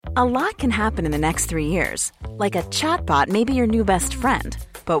A lot can happen in the next 3 years. Like a chatbot may be your new best friend.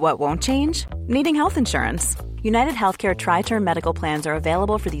 But what won't change? Needing health insurance. United Healthcare Tri-Term Medical Plans are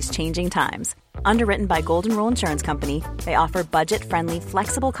available for these changing times. Underwritten by Golden Rule Insurance Company, they offer budget-friendly,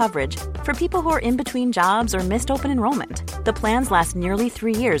 flexible coverage for people who are in between jobs or missed open enrollment. The plans last nearly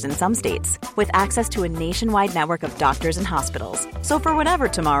 3 years in some states, with access to a nationwide network of doctors and hospitals. So for whatever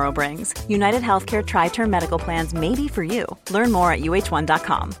tomorrow brings, United Healthcare Tri-Term Medical Plans may be for you. Learn more at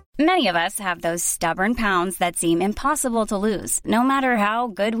uh1.com. Many of us have those stubborn pounds that seem impossible to lose, no matter how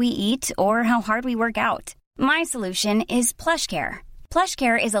good we eat or how hard we work out. My solution is PlushCare.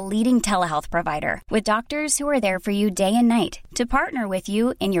 PlushCare is a leading telehealth provider with doctors who are there for you day and night to partner with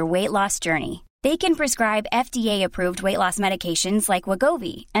you in your weight loss journey. They can prescribe FDA-approved weight loss medications like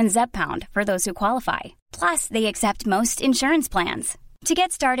Wegovy and Zepbound for those who qualify. Plus, they accept most insurance plans. To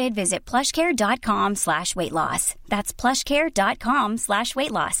get started, visit plushcare.com/weightloss. That's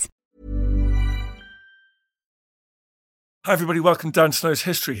plushcare.com/weightloss. Hi everybody, welcome to Dan Snow's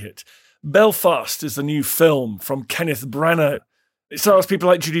History Hit. Belfast is the new film from Kenneth Branagh. It stars people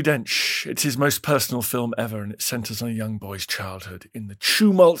like Judi Dench. It's his most personal film ever, and it centres on a young boy's childhood in the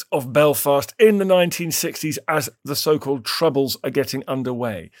tumult of Belfast in the 1960s as the so-called Troubles are getting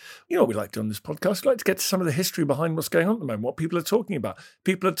underway. You know what we like to do on this podcast? We like to get to some of the history behind what's going on at the moment, what people are talking about.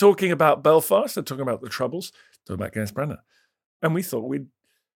 People are talking about Belfast, they're talking about the Troubles, talking about Kenneth Branagh. And we thought we'd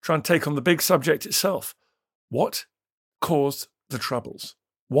try and take on the big subject itself. What caused the Troubles?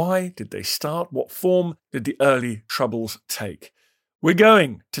 Why did they start? What form did the early Troubles take? We're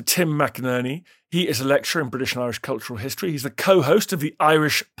going to Tim McInerney. He is a lecturer in British and Irish cultural history. He's the co-host of the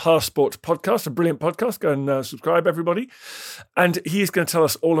Irish Passport podcast, a brilliant podcast. Go and subscribe, everybody. And he is going to tell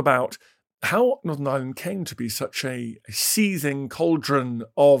us all about how Northern Ireland came to be such a seething cauldron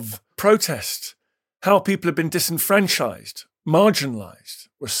of protest, how people have been disenfranchised, marginalised,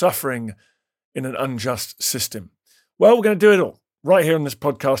 were suffering in an unjust system. Well, we're going to do it all right here on this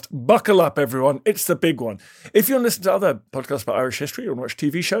podcast. Buckle up, everyone. It's the big one. If you want to listen to other podcasts about Irish history or watch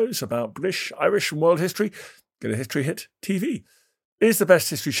TV shows about British, Irish and world history, go to History Hit TV. It is the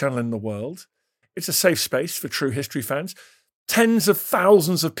best history channel in the world. It's a safe space for true history fans. Tens of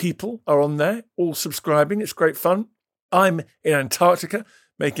thousands of people are on there, all subscribing. It's great fun. I'm in Antarctica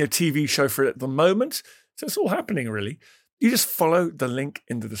making a TV show for it at the moment. So it's all happening, really. You just follow the link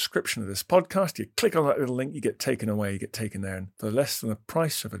in the description of this podcast. You click on that little link, you get taken away, you get taken there. And for less than the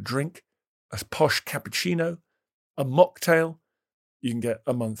price of a drink, a posh cappuccino, a mocktail, you can get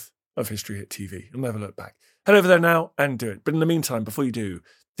a month of History Hit TV. You'll never look back. Head over there now and do it. But in the meantime, before you do,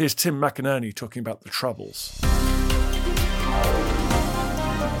 here's Tim McInerney talking about the Troubles.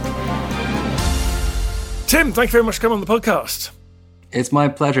 Tim, thank you very much for coming on the podcast. It's my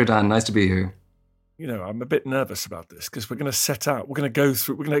pleasure, Dan. Nice to be here. You know, I'm a bit nervous about this because we're going to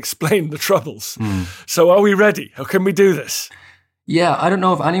explain the Troubles. So are we ready? How can we do this? Yeah, I don't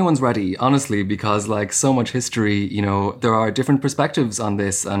know if anyone's ready, honestly, because like so much history, you know, there are different perspectives on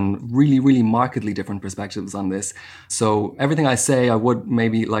this and really, really markedly different perspectives on this. So everything I say, I would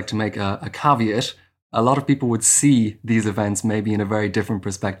maybe like to make a caveat. A lot of people would see these events maybe in a very different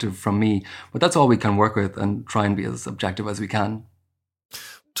perspective from me, but that's all we can work with and try and be as objective as we can.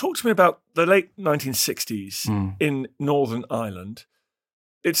 Talk to me about the late 1960s in Northern Ireland.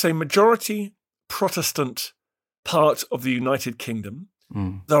 It's a majority Protestant part of the United Kingdom.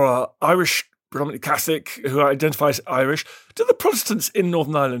 There are Irish, predominantly Catholic, who identify as Irish. Do the Protestants in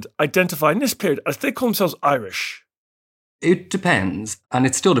Northern Ireland identify in this period as they call themselves Irish? It depends, and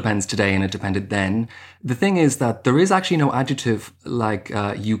it still depends today, and it depended then. The thing is that there is actually no adjective like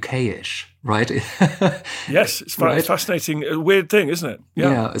UK-ish, right? Yes, it's right? Fascinating, a weird thing, isn't it?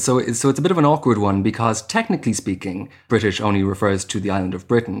 Yeah, so it's a bit of an awkward one because technically speaking, British only refers to the island of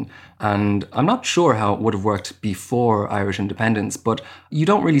Britain. And I'm not sure how it would have worked before Irish independence, but you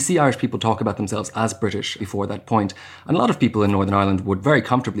don't really see Irish people talk about themselves as British before that point. And a lot of people in Northern Ireland would very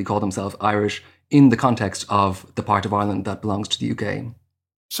comfortably call themselves Irish in the context of the part of Ireland that belongs to the UK.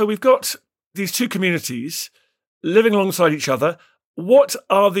 So we've got these two communities living alongside each other. What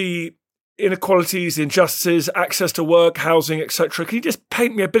are the inequalities, the injustices, access to work, housing, etc.? Can you just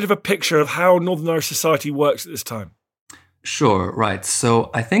paint me a bit of a picture of how Northern Irish society works at this time? Sure, right.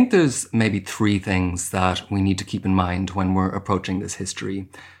 So I think there's maybe three things that we need to keep in mind when we're approaching this history.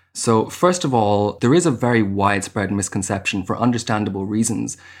 So first of all, there is a very widespread misconception for understandable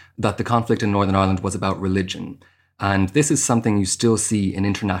reasons that the conflict in Northern Ireland was about religion. And this is something you still see in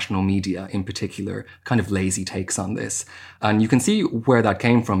international media, in particular, kind of lazy takes on this. And you can see where that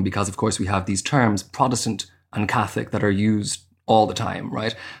came from because, of course, we have these terms, Protestant and Catholic, that are used all the time,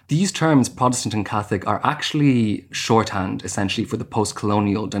 right? These terms, Protestant and Catholic, are actually shorthand, essentially, for the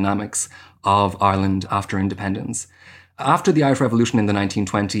post-colonial dynamics of Ireland after independence. After the Irish Revolution in the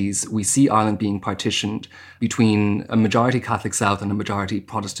 1920s, we see Ireland being partitioned between a majority Catholic South and a majority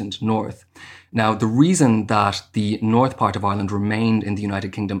Protestant North. Now, the reason that the north part of Ireland remained in the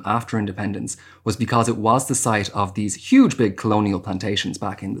United Kingdom after independence was because it was the site of these huge big colonial plantations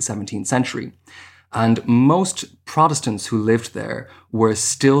back in the 17th century. And most Protestants who lived there were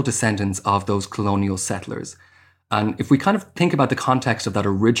still descendants of those colonial settlers. And if we kind of think about the context of that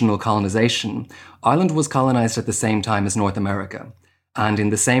original colonization, Ireland was colonized at the same time as North America, and in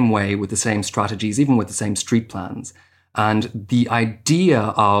the same way, with the same strategies, even with the same street plans. And the idea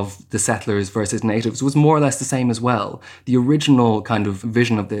of the settlers versus natives was more or less the same as well. The original kind of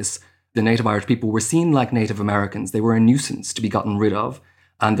vision of this, the native Irish people were seen like Native Americans. They were a nuisance to be gotten rid of.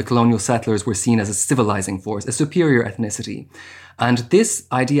 And the colonial settlers were seen as a civilizing force, a superior ethnicity. And this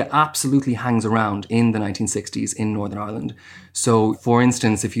idea absolutely hangs around in the 1960s in Northern Ireland. So, for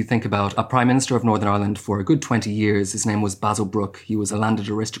instance, if you think about a Prime Minister of Northern Ireland for a good 20 years, his name was Basil Brooke. He was a landed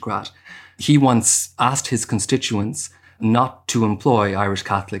aristocrat. He once asked his constituents not to employ Irish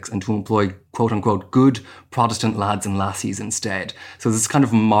Catholics and to employ, quote unquote, good Protestant lads and lassies instead. So this kind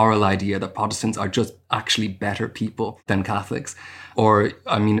of moral idea that Protestants are just actually better people than Catholics. Or,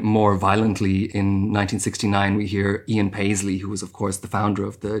 I mean, more violently, in 1969, we hear Ian Paisley, who was, of course, the founder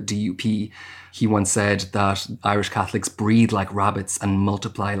of the DUP. He once said that Irish Catholics breed like rabbits and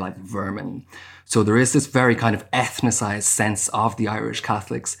multiply like vermin. So there is this very kind of ethnicized sense of the Irish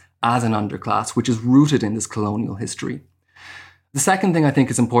Catholics as an underclass, which is rooted in this colonial history. The second thing I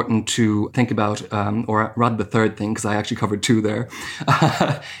think is important to think about, or rather the third thing, because I actually covered two there,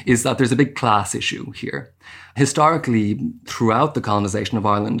 is that there's a big class issue here. Historically, throughout the colonization of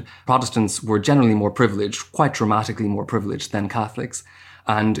Ireland, Protestants were generally more privileged, quite dramatically more privileged than Catholics.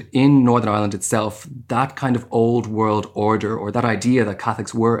 And in Northern Ireland itself, that kind of old world order, or that idea that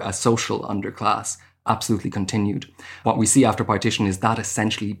Catholics were a social underclass, absolutely continued. What we see after partition is that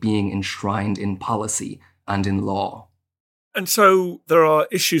essentially being enshrined in policy and in law. And so there are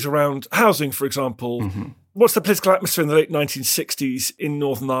issues around housing, for example. Mm-hmm. What's the political atmosphere in the late 1960s in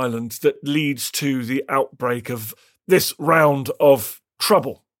Northern Ireland that leads to the outbreak of this round of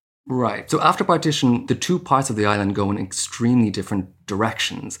trouble? Right. So after partition, the two parts of the island go in extremely different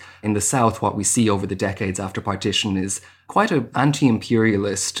directions. In the south, what we see over the decades after partition is quite an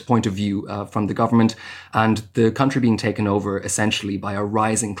anti-imperialist point of view from the government, and the country being taken over essentially by a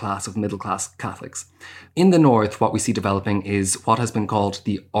rising class of middle-class Catholics. In the north, what we see developing is what has been called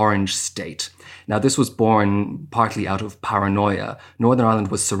the Orange State. Now, this was born partly out of paranoia. Northern Ireland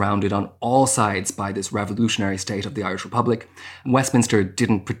was surrounded on all sides by this revolutionary state of the Irish Republic. Westminster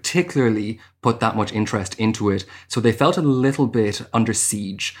didn't particularly put that much interest into it, so they felt a little bit under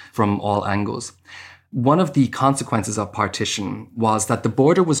siege from all angles. One of the consequences of partition was that the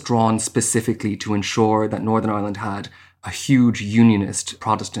border was drawn specifically to ensure that Northern Ireland had a huge unionist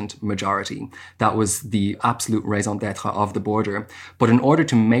Protestant majority. That was the absolute raison d'etre of the border. But in order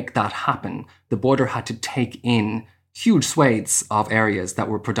to make that happen, the border had to take in huge swathes of areas that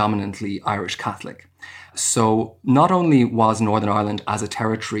were predominantly Irish Catholic. So not only was Northern Ireland as a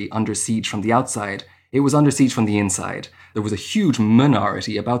territory under siege from the outside, it was under siege from the inside. There was a huge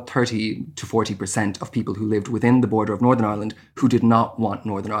minority, about 30 to 40% of people who lived within the border of Northern Ireland who did not want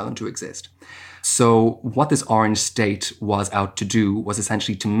Northern Ireland to exist. So what this Orange State was out to do was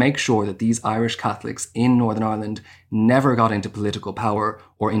essentially to make sure that these Irish Catholics in Northern Ireland never got into political power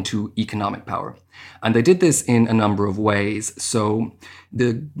or into economic power. And they did this in a number of ways. So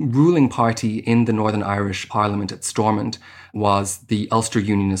the ruling party in the Northern Irish Parliament at Stormont was the Ulster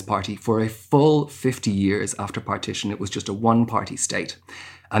Unionist Party. For a full 50 years after partition, it was just a one-party state.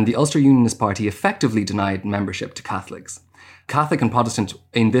 And the Ulster Unionist Party effectively denied membership to Catholics. Catholic and Protestant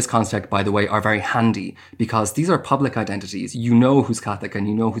in this context, by the way, are very handy because these are public identities. You know who's Catholic and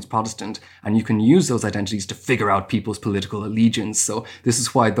you know who's Protestant, and you can use those identities to figure out people's political allegiance. So this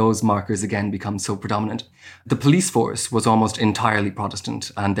is why those markers, again, become so predominant. The police force was almost entirely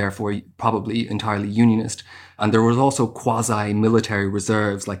Protestant and therefore probably entirely Unionist. And there was also quasi-military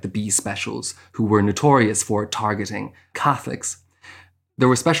reserves like the B Specials, who were notorious for targeting Catholics. There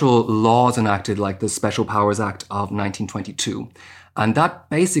were special laws enacted like the Special Powers Act of 1922. And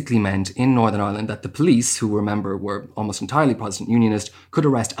that basically meant in Northern Ireland that the police, who remember were almost entirely Protestant Unionist, could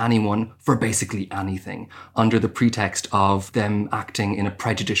arrest anyone for basically anything under the pretext of them acting in a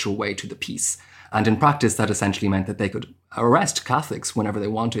prejudicial way to the peace. And in practice, that essentially meant that they could arrest Catholics whenever they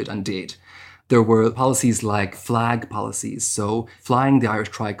wanted and did. There were policies like flag policies. So flying the Irish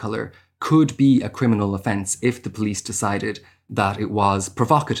tricolour could be a criminal offence if the police decided that it was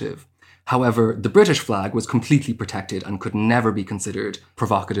provocative. However, the British flag was completely protected and could never be considered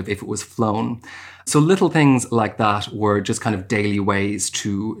provocative if it was flown. So little things like that were just kind of daily ways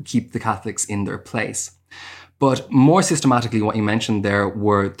to keep the Catholics in their place. But more systematically, what you mentioned there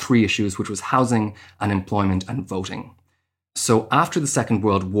were three issues, which was housing and employment and voting. So after the Second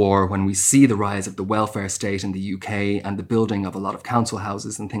World War, when we see the rise of the welfare state in the UK and the building of a lot of council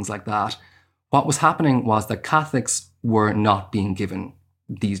houses and things like that, what was happening was that Catholics were not being given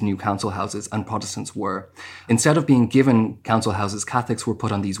these new council houses and Protestants were. Instead of being given council houses, Catholics were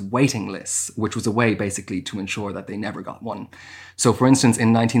put on these waiting lists, which was a way basically to ensure that they never got one. So for instance,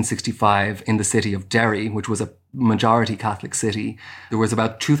 in 1965, in the city of Derry, which was a majority Catholic city, there was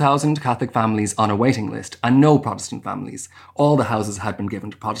about 2,000 Catholic families on a waiting list and no Protestant families. All the houses had been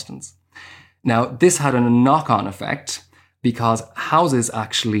given to Protestants. Now, this had a knock-on effect because houses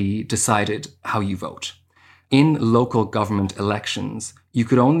actually decided how you vote. In local government elections, you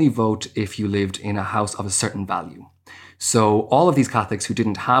could only vote if you lived in a house of a certain value. So all of these Catholics who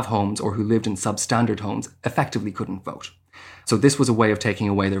didn't have homes or who lived in substandard homes effectively couldn't vote. So this was a way of taking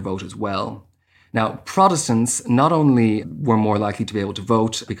away their vote as well. Now, Protestants not only were more likely to be able to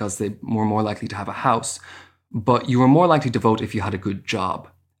vote because they were more likely to have a house, but you were more likely to vote if you had a good job.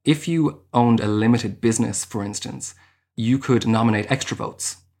 If you owned a limited business, for instance, you could nominate extra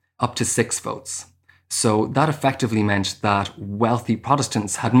votes, up to 6 votes. So that effectively meant that wealthy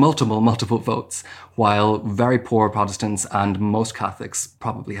Protestants had multiple votes, while very poor Protestants and most Catholics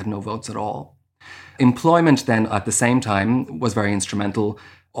probably had no votes at all. Employment then at the same time was very instrumental.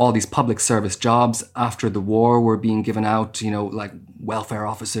 All these public service jobs after the war were being given out, like welfare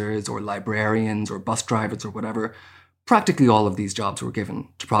officers or librarians or bus drivers or whatever. Practically all of these jobs were given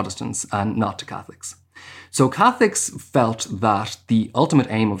to Protestants and not to Catholics. So Catholics felt that the ultimate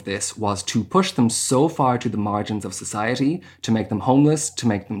aim of this was to push them so far to the margins of society, to make them homeless, to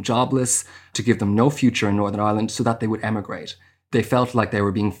make them jobless, to give them no future in Northern Ireland so that they would emigrate. They felt like they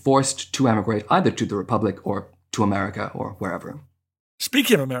were being forced to emigrate either to the Republic or to America or wherever.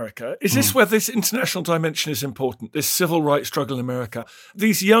 Speaking of America, is this where this international dimension is important, this civil rights struggle in America?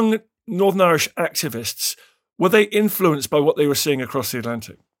 These young Northern Irish activists, were they influenced by what they were seeing across the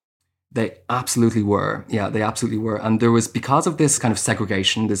Atlantic? They absolutely were. Yeah, they absolutely were. And there was, because of this kind of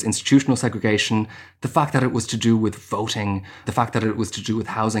segregation, this institutional segregation, the fact that it was to do with voting, the fact that it was to do with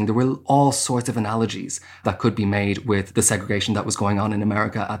housing, there were all sorts of analogies that could be made with the segregation that was going on in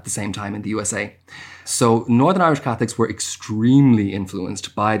America at the same time in the USA. So Northern Irish Catholics were extremely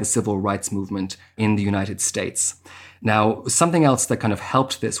influenced by the civil rights movement in the United States. Now, something else that kind of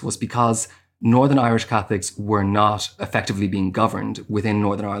helped this was because Northern Irish Catholics were not effectively being governed within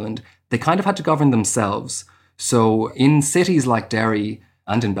Northern Ireland. They kind of had to govern themselves. So in cities like Derry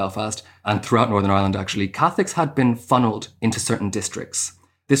and in Belfast, and throughout Northern Ireland actually, Catholics had been funneled into certain districts.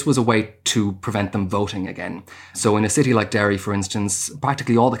 This was a way to prevent them voting again. So in a city like Derry, for instance,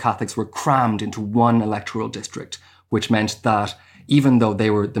 practically all the Catholics were crammed into one electoral district, which meant that even though they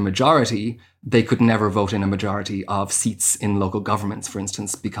were the majority, they could never vote in a majority of seats in local governments, for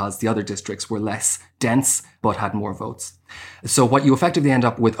instance, because the other districts were less dense but had more votes. So what you effectively end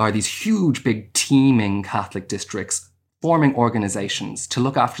up with are these huge, big, teeming Catholic districts forming organizations to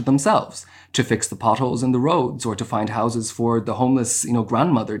look after themselves, to fix the potholes in the roads or to find houses for the homeless,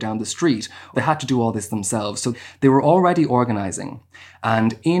 grandmother down the street. They had to do all this themselves. So they were already organizing.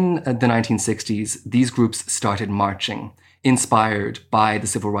 And in the 1960s, these groups started marching, inspired by the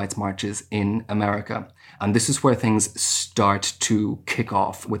civil rights marches in America. And this is where things start to kick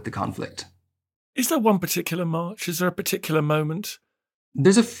off with the conflict. Is there one particular march? Is there a particular moment?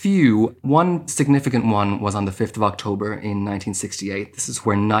 There's a few. One significant one was on the 5th of October in 1968. This is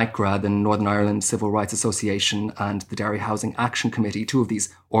where NICRA, the Northern Ireland Civil Rights Association, and the Derry Housing Action Committee, two of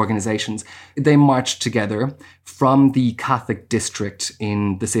these organisations, they marched together from the Catholic district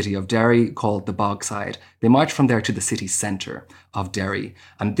in the city of Derry called the Bogside. They marched from there to the city centre of Derry.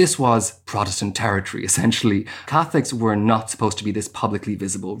 And this was Protestant territory, essentially. Catholics were not supposed to be this publicly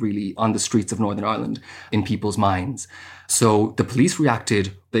visible, really, on the streets of Northern Ireland in people's minds. So the police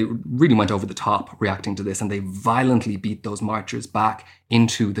reacted, they really went over the top reacting to this, and they violently beat those marchers back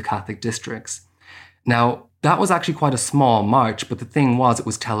into the Catholic districts. Now, that was actually quite a small march, but the thing was, it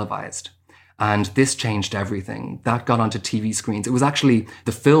was televised. And this changed everything. That got onto TV screens. It was actually,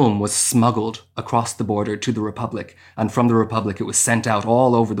 the film was smuggled across the border to the Republic. And from the Republic, it was sent out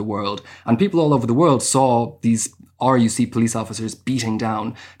all over the world. And people all over the world saw these RUC police officers beating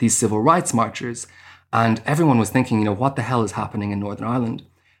down these civil rights marchers. And everyone was thinking, what the hell is happening in Northern Ireland?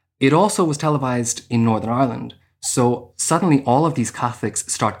 It also was televised in Northern Ireland. So suddenly all of these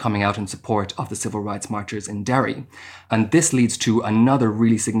Catholics start coming out in support of the civil rights marchers in Derry. And this leads to another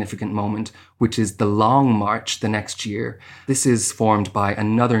really significant moment, which is the Long March the next year. This is formed by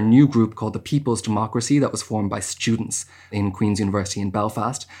another new group called the People's Democracy that was formed by students in Queen's University in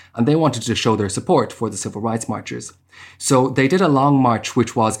Belfast. And they wanted to show their support for the civil rights marchers. So they did a long march,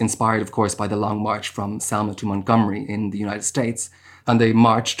 which was inspired, of course, by the Long March from Selma to Montgomery in the United States. And they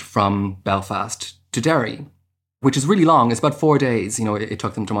marched from Belfast to Derry, which is really long. It's about 4 days, it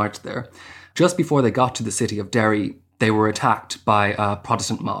took them to march there. Just before they got to the city of Derry, they were attacked by a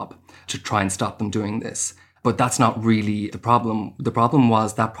Protestant mob to try and stop them doing this. But that's not really the problem. The problem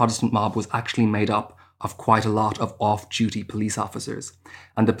was that Protestant mob was actually made up of quite a lot of off-duty police officers.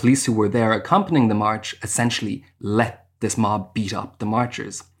 And the police who were there accompanying the march essentially let this mob beat up the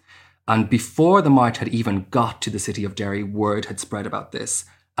marchers. And before the march had even got to the city of Derry, word had spread about this.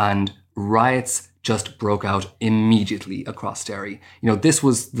 And riots just broke out immediately across Derry. This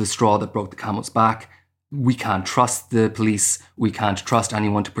was the straw that broke the camel's back. We can't trust the police. We can't trust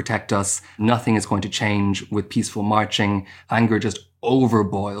anyone to protect us. Nothing is going to change with peaceful marching. Anger just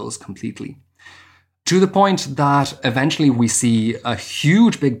overboils completely. To the point that eventually we see a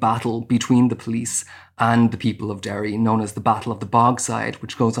huge big battle between the police and the people of Derry, known as the Battle of the Bogside,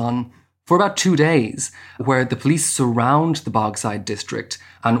 which goes on for about 2 days, where the police surround the Bogside district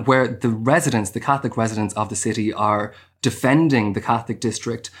and where the Catholic residents of the city are defending the Catholic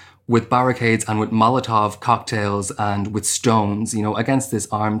district with barricades and with Molotov cocktails and with stones, against this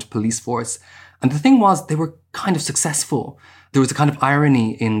armed police force. And the thing was, they were kind of successful. There was a kind of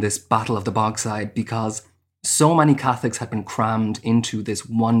irony in this Battle of the Bogside because so many Catholics had been crammed into this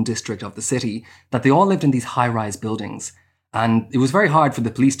one district of the city that they all lived in these high-rise buildings. And it was very hard for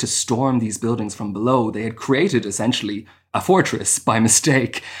the police to storm these buildings from below. They had created, essentially, a fortress by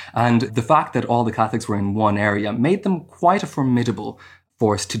mistake. And the fact that all the Catholics were in one area made them quite a formidable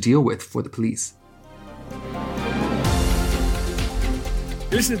force to deal with for the police.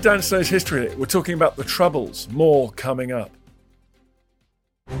 Listen to Dan Snow's History. We're talking about the Troubles. More coming up.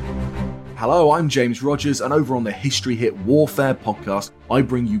 Hello, I'm James Rogers, and over on the History Hit Warfare podcast, I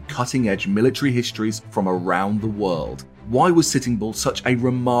bring you cutting-edge military histories from around the world. Why was Sitting Bull such a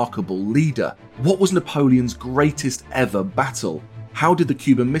remarkable leader? What was Napoleon's greatest ever battle? How did the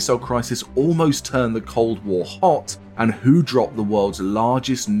Cuban Missile Crisis almost turn the Cold War hot? And who dropped the world's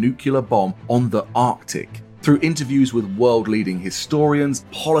largest nuclear bomb on the Arctic? Through interviews with world-leading historians,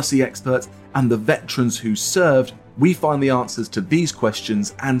 policy experts, and the veterans who served, we find the answers to these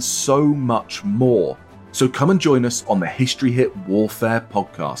questions and so much more. So come and join us on the History Hit Warfare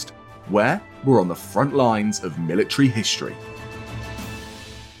podcast, where we're on the front lines of military history.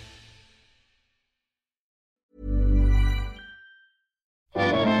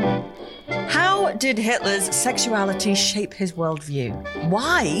 How did Hitler's sexuality shape his worldview?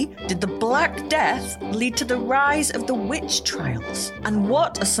 Why did the Black Death lead to the rise of the witch trials? And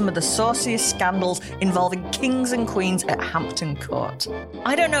what are some of the sauciest scandals involving kings and queens at Hampton Court?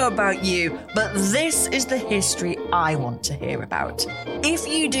 I don't know about you, but this is the history I want to hear about. If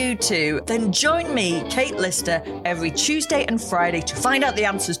you do too, then join me, Kate Lister, every Tuesday and Friday to find out the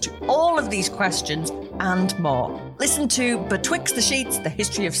answers to all of these questions and more. Listen to Betwixt the Sheets, the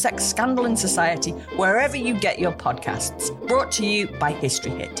history of sex, scandal and society, wherever you get your podcasts. Brought to you by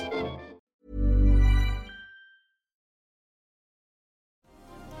History Hit.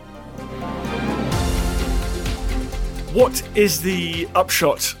 What is the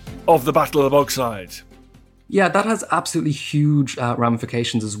upshot of the Battle of the Bogside? Yeah, that has absolutely huge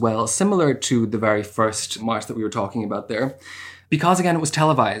ramifications as well, similar to the very first march that we were talking about there. Because, again, it was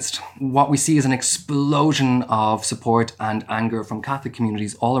televised. What we see is an explosion of support and anger from Catholic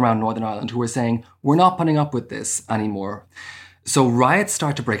communities all around Northern Ireland who are saying, we're not putting up with this anymore. So riots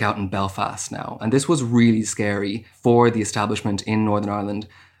start to break out in Belfast now. And this was really scary for the establishment in Northern Ireland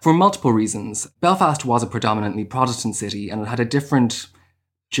for multiple reasons. Belfast was a predominantly Protestant city and it had a different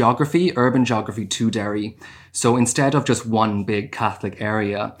urban geography to Derry. So instead of just one big Catholic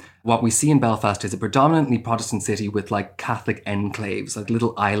area, what we see in Belfast is a predominantly Protestant city with like Catholic enclaves, like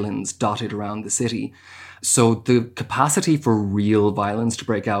little islands dotted around the city. So the capacity for real violence to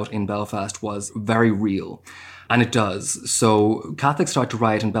break out in Belfast was very real. And it does. So Catholics start to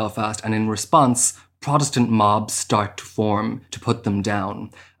riot in Belfast, and in response, Protestant mobs start to form to put them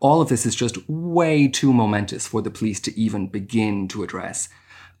down. All of this is just way too momentous for the police to even begin to address.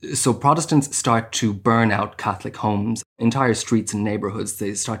 So Protestants start to burn out Catholic homes, entire streets and neighbourhoods,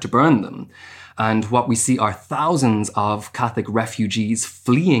 they start to burn them. And what we see are thousands of Catholic refugees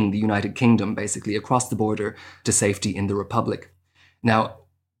fleeing the United Kingdom, basically, across the border to safety in the Republic. Now,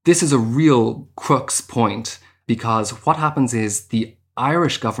 this is a real crux point, because what happens is the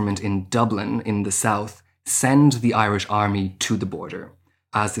Irish government in Dublin in the south send the Irish army to the border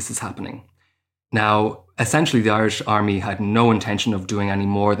as this is happening. Now, essentially, the Irish army had no intention of doing any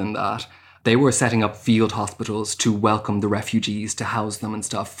more than that. They were setting up field hospitals to welcome the refugees, to house them and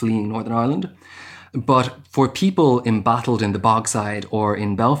stuff, fleeing Northern Ireland. But for people embattled in the Bogside or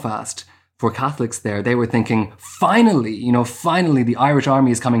in Belfast, for Catholics there, they were thinking, finally the Irish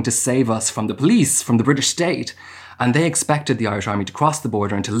army is coming to save us from the police, from the British state. And they expected the Irish army to cross the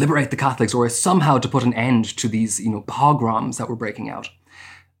border and to liberate the Catholics, or somehow to put an end to these, pogroms that were breaking out.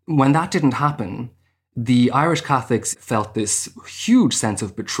 When that didn't happen, the Irish Catholics felt this huge sense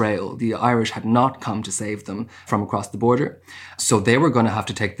of betrayal. The Irish had not come to save them from across the border. So they were going to have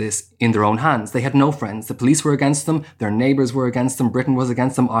to take this in their own hands. They had no friends. The police were against them. Their neighbours were against them. Britain was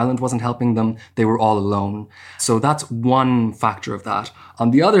against them. Ireland wasn't helping them. They were all alone. So that's one factor of that.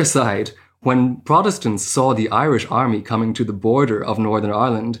 On the other side, when Protestants saw the Irish army coming to the border of Northern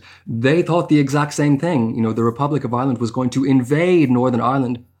Ireland, they thought the exact same thing. The Republic of Ireland was going to invade Northern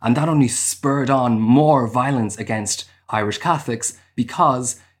Ireland, and that only spurred on more violence against Irish Catholics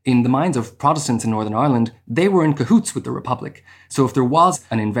because in the minds of Protestants in Northern Ireland, they were in cahoots with the Republic. So if there was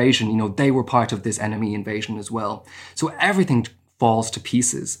an invasion, they were part of this enemy invasion as well. So everything falls to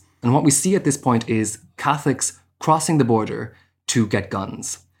pieces. And what we see at this point is Catholics crossing the border to get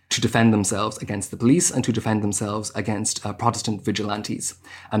guns, to defend themselves against the police and to defend themselves against Protestant vigilantes.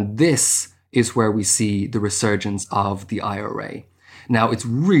 And this is where we see the resurgence of the IRA. Now, it's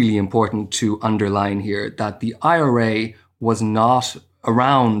really important to underline here that the IRA was not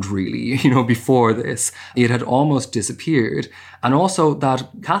around really, before this. It had almost disappeared. And also that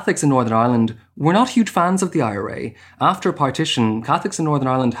Catholics in Northern Ireland were not huge fans of the IRA. After partition, Catholics in Northern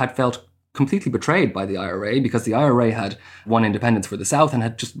Ireland had felt completely betrayed by the IRA because the IRA had won independence for the South and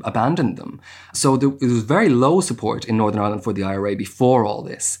had just abandoned them. So there was very low support in Northern Ireland for the IRA before all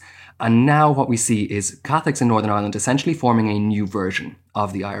this. And now what we see is Catholics in Northern Ireland essentially forming a new version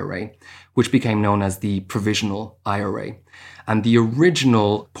of the IRA, which became known as the Provisional IRA. And the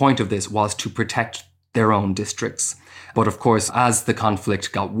original point of this was to protect their own districts. But of course, as the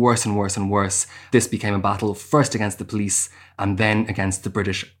conflict got worse and worse and worse, this became a battle first against the police and then against the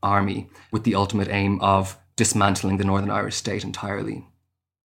British Army, with the ultimate aim of dismantling the Northern Irish state entirely.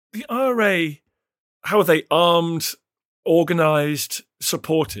 The IRA, how are they armed, organised,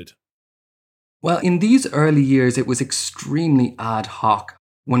 supported? Well, in these early years, it was extremely ad hoc.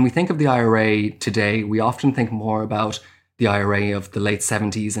 When we think of the IRA today, we often think more about the IRA of the late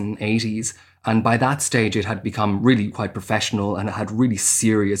 70s and 80s. And by that stage, it had become really quite professional and it had really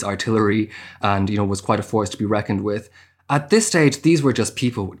serious artillery and, was quite a force to be reckoned with. At this stage, these were just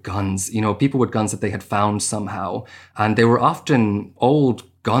people with guns, people with guns that they had found somehow. And they were often old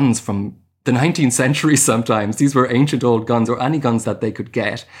guns from the 19th century sometimes. These were ancient old guns or any guns that they could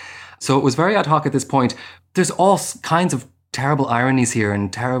get. So it was very ad hoc at this point. There's all kinds of terrible ironies here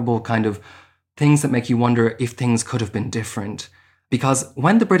and terrible kind of things that make you wonder if things could have been different. Because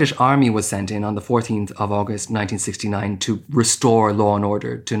when the British Army was sent in on the 14th of August 1969 to restore law and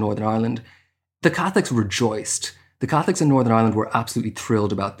order to Northern Ireland, the Catholics rejoiced. The Catholics in Northern Ireland were absolutely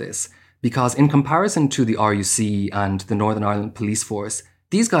thrilled about this because in comparison to the RUC and the Northern Ireland Police Force,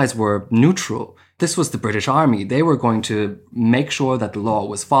 these guys were neutral. This was the British Army. They were going to make sure that the law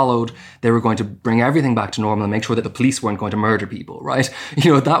was followed. They were going to bring everything back to normal and make sure that the police weren't going to murder people, right?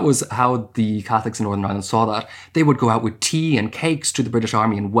 That was how the Catholics in Northern Ireland saw that. They would go out with tea and cakes to the British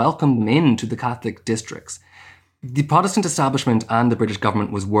Army and welcome them into the Catholic districts. The Protestant establishment and the British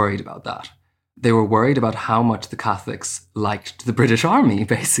government was worried about that. They were worried about how much the Catholics liked the British Army,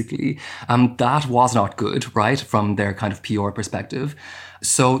 basically. That was not good, right, from their kind of PR perspective.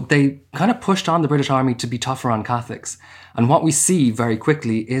 So they kind of pushed on the British Army to be tougher on Catholics. And what we see very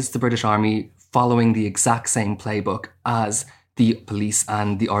quickly is the British Army following the exact same playbook as the police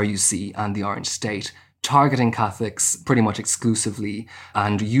and the RUC and the Orange State, targeting Catholics pretty much exclusively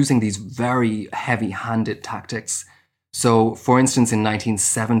and using these very heavy-handed tactics. So, for instance, in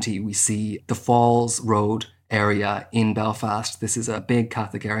 1970, we see the Falls Road area in Belfast. This is a big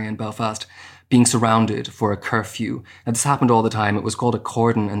Catholic area in Belfast, being surrounded for a curfew. Now, this happened all the time. It was called a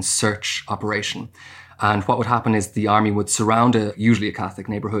cordon and search operation. And what would happen is the army would surround usually a Catholic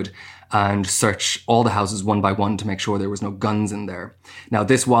neighbourhood and search all the houses one by one to make sure there was no guns in there. Now,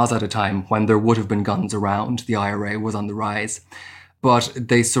 this was at a time when there would have been guns around. The IRA was on the rise. But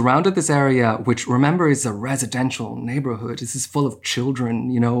they surrounded this area, which, remember, is a residential neighbourhood. This is full of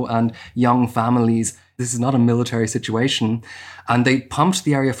children, and young families. This is not a military situation. And they pumped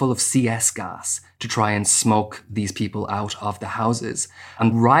the area full of CS gas to try and smoke these people out of the houses.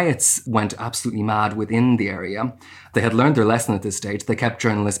 And riots went absolutely mad within the area. They had learned their lesson at this stage. They kept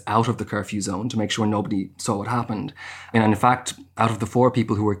journalists out of the curfew zone to make sure nobody saw what happened. And in fact, out of the 4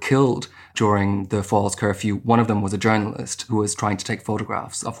 people who were killed during the Falls curfew, one of them was a journalist who was trying to take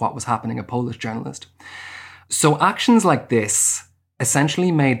photographs of what was happening, a Polish journalist. So actions like this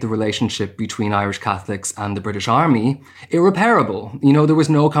essentially made the relationship between Irish Catholics and the British Army irreparable. You know, there was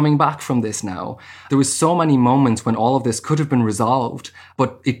no coming back from this now. There was so many moments when all of this could have been resolved,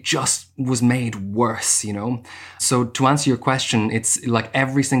 but it just was made worse, you know? So to answer your question, it's like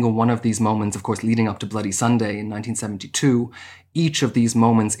every single one of these moments, of course, leading up to Bloody Sunday in 1972, each of these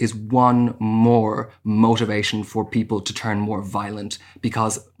moments is one more motivation for people to turn more violent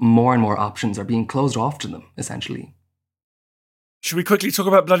because more and more options are being closed off to them, essentially. Should we quickly talk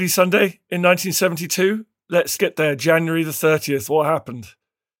about Bloody Sunday in 1972? Let's get there. January the 30th. What happened?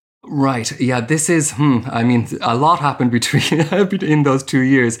 Right. Yeah, this is, a lot happened in those 2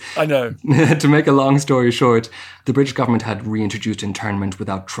 years. I know. To make a long story short, the British government had reintroduced internment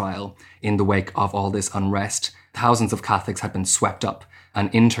without trial in the wake of all this unrest. Thousands of Catholics had been swept up and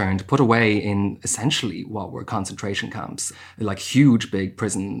interned, put away in essentially what were concentration camps, like huge big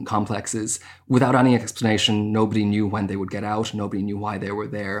prison complexes. Without any explanation, nobody knew when they would get out, nobody knew why they were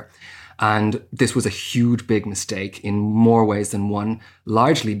there. And this was a huge big mistake in more ways than one,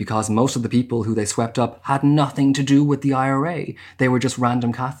 largely because most of the people who they swept up had nothing to do with the IRA. They were just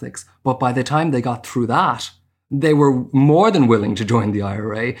random Catholics. But by the time they got through that, they were more than willing to join the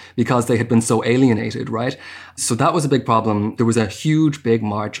IRA because they had been so alienated, right? So that was a big problem. There was a huge, big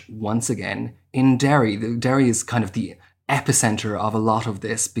march once again in Derry. Derry is kind of the epicenter of a lot of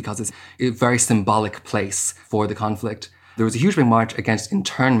this because it's a very symbolic place for the conflict. There was a huge big march against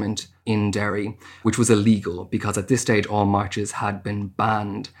internment in Derry, which was illegal because at this stage all marches had been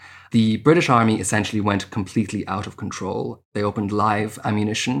banned. The British Army essentially went completely out of control. They opened live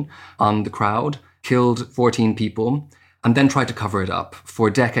ammunition on the crowd, killed 14 people, and then tried to cover it up. For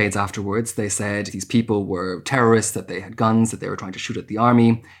decades afterwards, they said these people were terrorists, that they had guns, that they were trying to shoot at the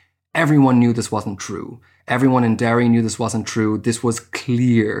army. Everyone knew this wasn't true. Everyone in Derry knew this wasn't true. This was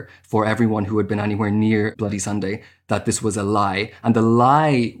clear for everyone who had been anywhere near Bloody Sunday that this was a lie. And the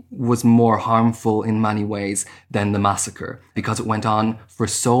lie was more harmful in many ways than the massacre because it went on for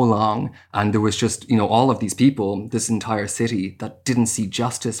so long. And there was just, all of these people, this entire city that didn't see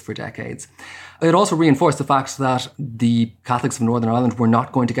justice for decades. It also reinforced the fact that the Catholics of Northern Ireland were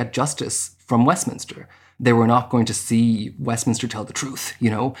not going to get justice from Westminster. They were not going to see Westminster tell the truth,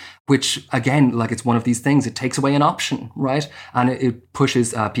 which again, it's one of these things, it takes away an option, right? And it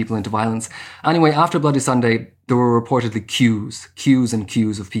pushes people into violence. Anyway, after Bloody Sunday, there were reportedly queues and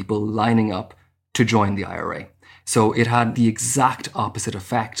queues of people lining up to join the IRA. So it had the exact opposite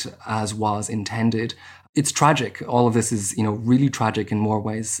effect as was intended. It's tragic. All of this is, really tragic in more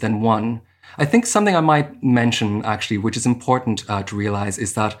ways than one. I think something I might mention, actually, which is important to realize,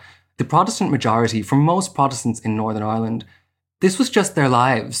 is that the Protestant majority, for most Protestants in Northern Ireland, this was just their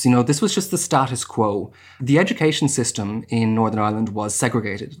lives. This was just the status quo. The education system in Northern Ireland was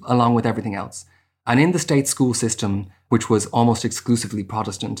segregated, along with everything else. And in the state school system, which was almost exclusively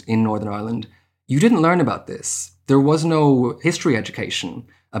Protestant in Northern Ireland, you didn't learn about this. There was no history education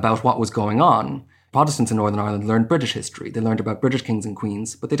about what was going on. Protestants in Northern Ireland learned British history. They learned about British kings and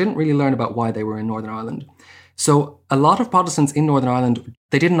queens, but they didn't really learn about why they were in Northern Ireland. So a lot of Protestants in Northern Ireland,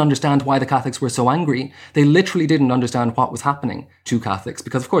 they didn't understand why the Catholics were so angry. They literally didn't understand what was happening to Catholics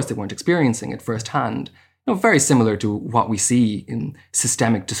because, of course, they weren't experiencing it firsthand. Very similar to what we see in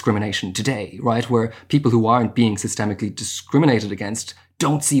systemic discrimination today, right? Where people who aren't being systemically discriminated against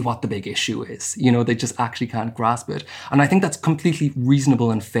don't see what the big issue is. They just actually can't grasp it. And I think that's completely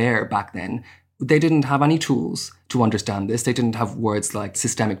reasonable and fair back then. They didn't have any tools to understand this. They didn't have words like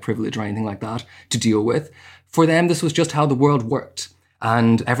systemic privilege or anything like that to deal with. For them, this was just how the world worked,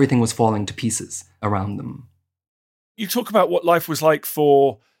 and everything was falling to pieces around them. You talk about what life was like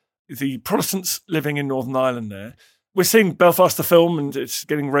for the Protestants living in Northern Ireland there. We're seeing Belfast the film, and it's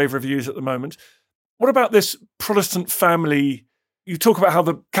getting rave reviews at the moment. What about this Protestant family? You talk about how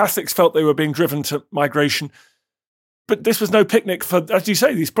the Catholics felt they were being driven to migration. But this was no picnic for, as you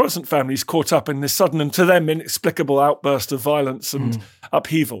say, these Protestant families caught up in this sudden and to them inexplicable outburst of violence and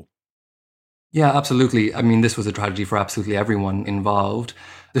upheaval. Yeah, absolutely. This was a tragedy for absolutely everyone involved.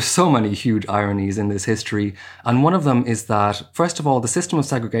 There's so many huge ironies in this history. And one of them is that, first of all, the system of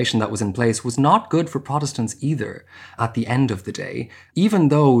segregation that was in place was not good for Protestants either at the end of the day. Even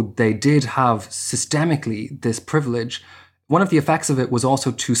though they did have systemically this privilege, One of the effects of it was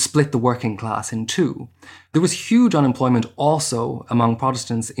also to split the working class in two. There was huge unemployment also among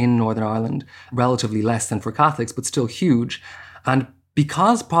Protestants in Northern Ireland, relatively less than for Catholics, but still huge. And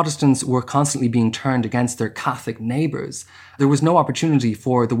because Protestants were constantly being turned against their Catholic neighbours, there was no opportunity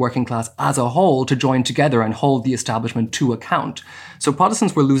for the working class as a whole to join together and hold the establishment to account. So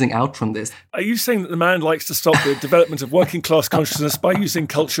Protestants were losing out from this. Are you saying that the man likes to stop the development of working class consciousness by using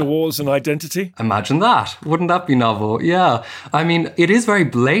culture wars and identity? Imagine that. Wouldn't that be novel? Yeah. I mean, it is very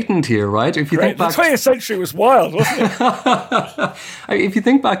blatant here, right? If you think back, the 20th century was wild, wasn't it? If you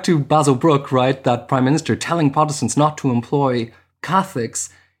think back to Basil Brooke, right, that Prime Minister telling Protestants not to employ Catholics,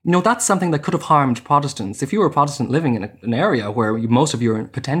 that's something that could have harmed Protestants. If you were a Protestant living in an area where most of your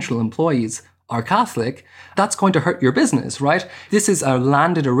potential employees are Catholic, that's going to hurt your business, right? This is a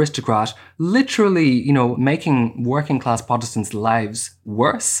landed aristocrat literally, making working class Protestants' lives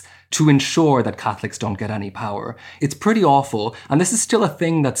worse to ensure that Catholics don't get any power. It's pretty awful. And this is still a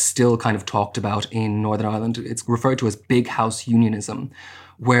thing that's still kind of talked about in Northern Ireland. It's referred to as big house unionism,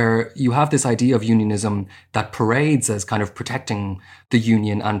 where you have this idea of unionism that parades as kind of protecting the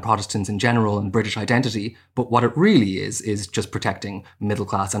union and Protestants in general and British identity. But what it really is just protecting middle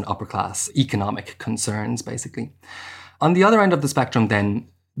class and upper class economic concerns, basically. On the other end of the spectrum, then,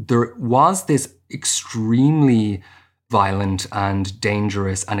 there was this extremely violent and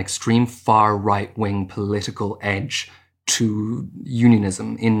dangerous and extreme far right-wing political edge to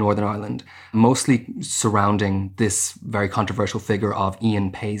unionism in Northern Ireland, mostly surrounding this very controversial figure of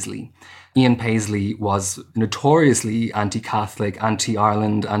Ian Paisley. Ian Paisley was notoriously anti-Catholic,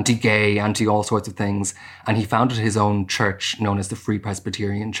 anti-Ireland, anti-gay, anti-all sorts of things, and he founded his own church known as the Free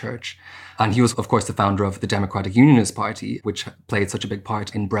Presbyterian Church. And he was, of course, the founder of the Democratic Unionist Party, which played such a big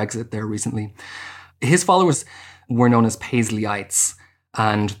part in Brexit there recently. His followers were known as Paisleyites,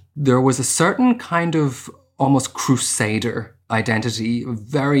 and there was a certain kind of almost crusader identity,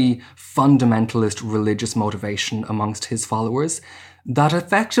 very fundamentalist religious motivation amongst his followers that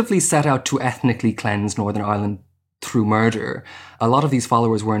effectively set out to ethnically cleanse Northern Ireland through murder. A lot of these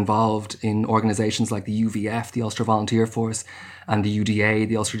followers were involved in organisations like the UVF, the Ulster Volunteer Force, and the UDA,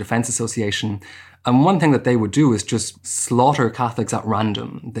 the Ulster Defence Association. And one thing that they would do is just slaughter Catholics at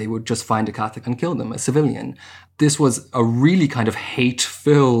random. They would just find a Catholic and kill them, a civilian. This was a really kind of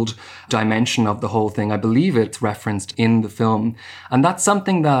hate-filled dimension of the whole thing. I believe it's referenced in the film. And that's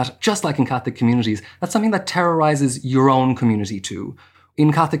something that, just like in Catholic communities, that's something that terrorizes your own community too.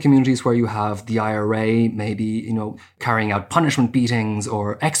 In Catholic communities where you have the IRA maybe, carrying out punishment beatings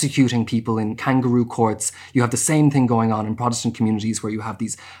or executing people in kangaroo courts, you have the same thing going on in Protestant communities where you have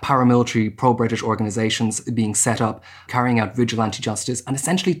these paramilitary pro-British organisations being set up, carrying out vigilante justice and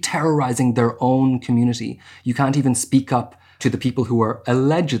essentially terrorising their own community. You can't even speak up to the people who are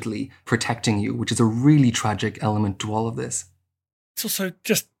allegedly protecting you, which is a really tragic element to all of this. It's also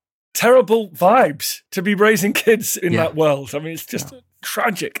just terrible vibes to be raising kids in that world. I mean, it's just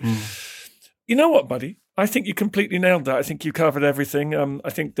tragic. You know what, buddy? I think you completely nailed that. I think you covered everything. I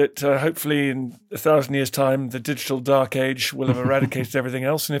think that hopefully in 1,000 years' time, the digital dark age will have eradicated everything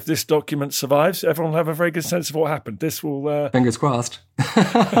else. And if this document survives, everyone will have a very good sense of what happened. This will... Fingers crossed.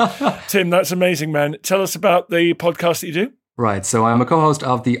 Tim, that's amazing, man. Tell us about the podcast that you do. Right. So I'm a co-host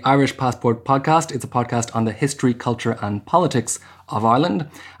of the Irish Passport podcast. It's a podcast on the history, culture and politics of Ireland.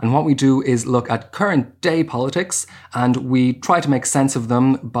 And what we do is look at current day politics and we try to make sense of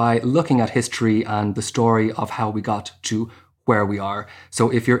them by looking at history and the story of how we got to where we are. So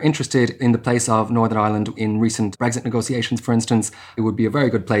if you're interested in the place of Northern Ireland in recent Brexit negotiations, for instance, it would be a very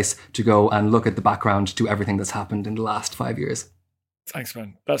good place to go and look at the background to everything that's happened in the last 5 years. Thanks,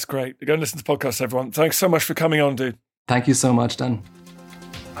 man. That's great. Go and listen to podcasts, everyone. Thanks so much for coming on, dude. Thank you so much, Dan.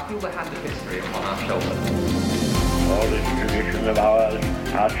 I feel the hand of history upon our shoulders. All this tradition of ours,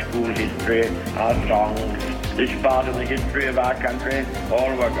 our school history, our songs, this part of the history of our country, all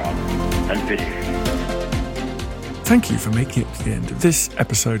were gone and finished. Thank you for making it to the end of this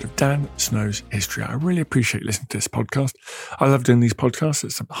episode of Dan Snow's History. I really appreciate listening to this podcast. I love doing these podcasts.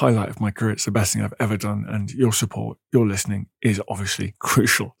 It's a highlight of my career. It's the best thing I've ever done. And your support, your listening is obviously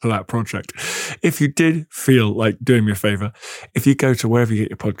crucial to that project. If you did feel like doing me a favor, if you go to wherever you get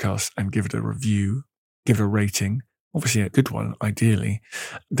your podcasts and give it a review, give it a rating, obviously a good one, ideally,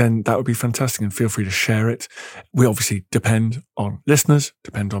 then that would be fantastic and feel free to share it. We obviously depend on listeners,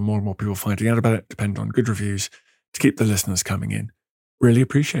 depend on more and more people finding out about it, depend on good reviews to keep the listeners coming in. Really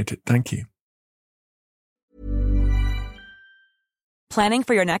appreciate it. Thank you. Planning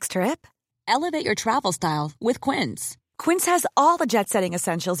for your next trip? Elevate your travel style with Quince. Quince has all the jet-setting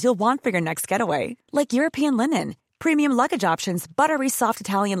essentials you'll want for your next getaway, like European linen, premium luggage options, buttery soft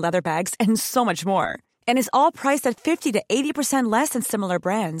Italian leather bags, and so much more. And is all priced at 50 to 80% less than similar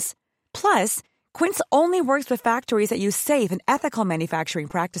brands. Plus, Quince only works with factories that use safe and ethical manufacturing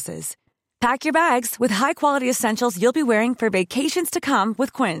practices. Pack your bags with high-quality essentials you'll be wearing for vacations to come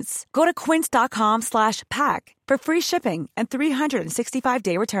with Quince. Go to quince.com/pack for free shipping and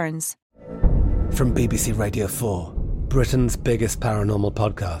 365-day returns. From BBC Radio 4, Britain's biggest paranormal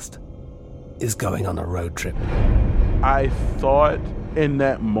podcast is going on a road trip. I thought in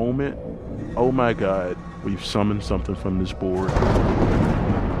that moment, oh my God, we've summoned something from this board.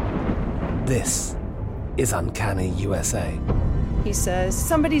 This is Uncanny USA. He says,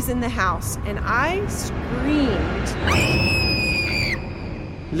 somebody's in the house, and I screamed.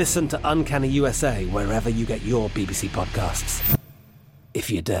 Listen to Uncanny USA wherever you get your BBC podcasts,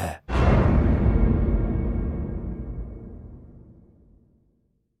 if you dare.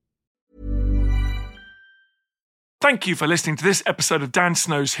 Thank you for listening to this episode of Dan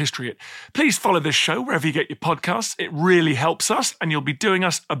Snow's History Hit. Please follow this show wherever you get your podcasts. It really helps us, and you'll be doing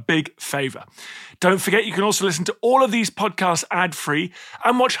us a big favour. Don't forget, you can also listen to all of these podcasts ad-free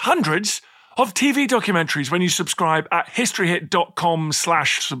and watch hundreds of TV documentaries when you subscribe at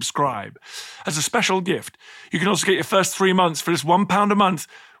historyhit.com/subscribe. As a special gift, you can also get your first 3 months for just £1 a month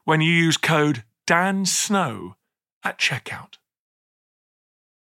when you use code DANSNOW at checkout.